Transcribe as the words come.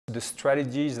The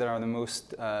strategies that are the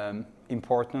most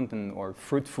important or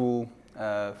fruitful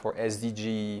for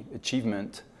SDG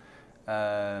achievement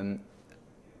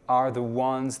are the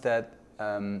ones that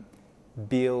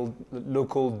build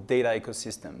local data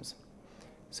ecosystems.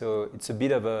 So it's a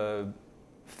bit of a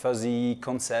fuzzy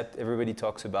concept. Everybody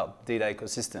talks about data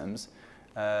ecosystems,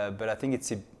 but I think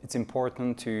it's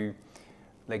important to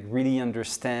really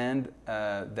understand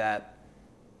that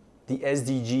the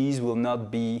SDGs will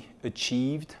not be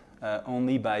achieved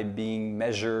only by being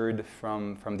measured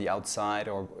from the outside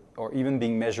or even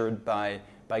being measured by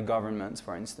governments,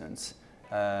 for instance.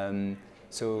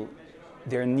 So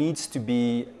there needs to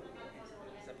be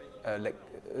a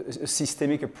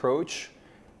systemic approach,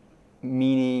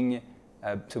 meaning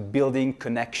to building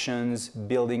connections,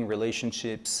 building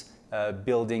relationships,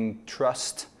 building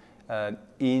trust at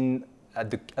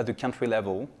the country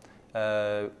level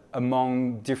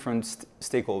among different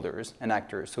stakeholders and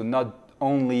actors. So not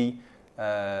only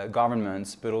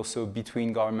governments, but also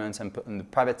between governments and the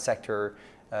private sector,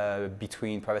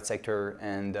 between private sector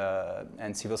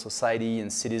and civil society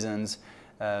and citizens.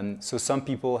 So some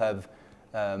people have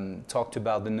talked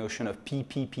about the notion of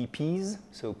PPPPs,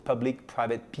 so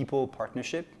public-private people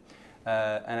partnership.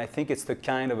 And I think it's the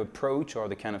kind of approach or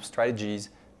the kind of strategies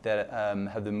that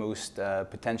have the most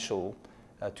potential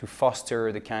to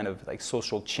foster the kind of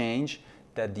social change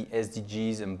that the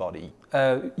SDGs embody.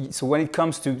 So when it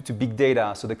comes to big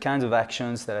data, so the kinds of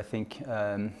actions that I think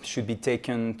should be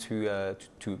taken to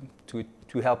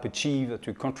help achieve,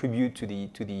 to contribute to the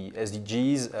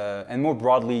SDGs, and more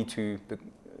broadly to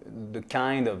the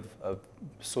kind of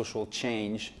social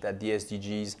change that the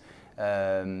SDGs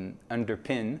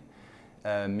underpin,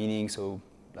 meaning a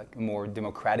more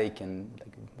democratic and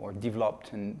more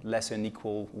developed and less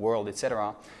unequal world,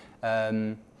 etc.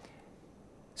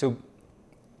 So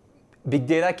big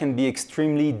data can be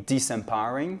extremely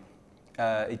disempowering.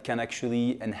 It can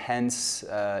actually enhance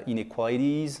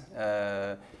inequalities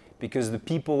because the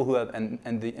people who have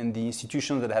and the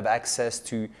institutions that have access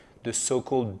to the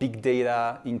so-called big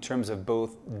data in terms of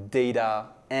both data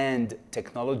and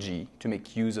technology to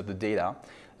make use of the data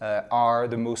are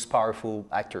the most powerful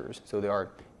actors. So there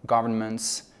are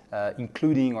governments,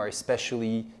 including or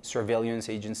especially surveillance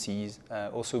agencies,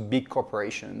 also big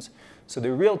corporations. So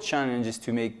the real challenge is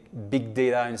to make big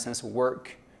data, in a sense,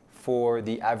 work for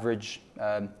the average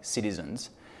citizens.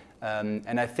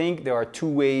 And I think there are two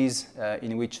ways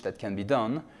in which that can be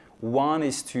done. One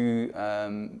is to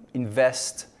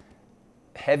invest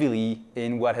heavily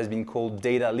in what has been called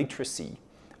data literacy,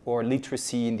 or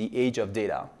literacy in the age of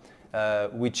data,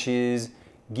 which is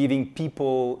giving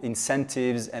people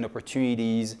incentives and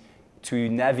opportunities to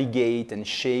navigate and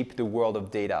shape the world of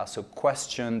data. So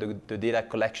question the data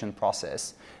collection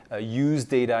process, use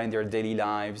data in their daily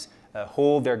lives,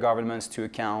 hold their governments to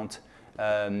account.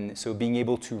 So being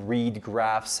able to read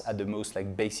graphs at the most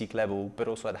basic level, but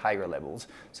also at higher levels.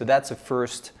 So that's a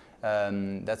first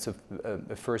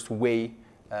first way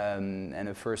and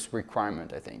a first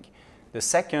requirement, I think. The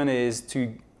second is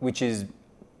which is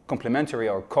complementary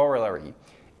or corollary,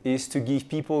 is to give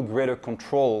people greater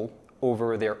control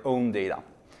over their own data.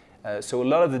 So a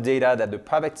lot of the data that the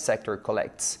private sector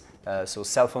collects, so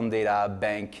cell phone data,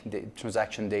 bank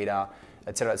transaction data,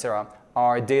 etc.,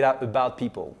 are data about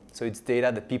people. So it's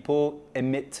data that people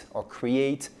emit or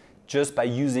create just by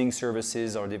using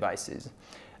services or devices.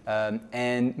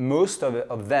 And most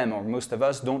of them, or most of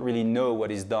us, don't really know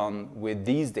what is done with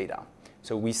these data.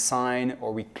 So we sign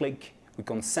or we click, we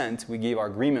consent, we give our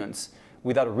agreements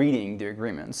without reading the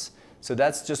agreements. So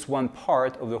that's just one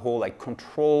part of the whole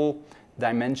control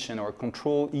dimension or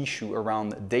control issue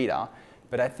around data.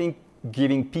 But I think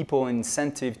giving people an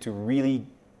incentive to really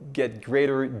get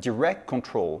greater direct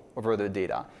control over the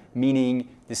data, meaning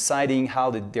deciding how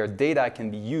their data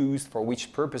can be used for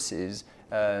which purposes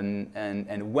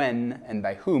and when and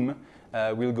by whom,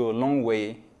 will go a long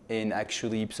way in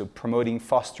actually promoting,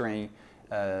 fostering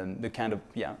the kind of,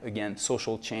 again,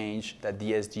 social change that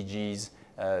the SDGs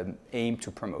aim to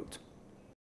promote.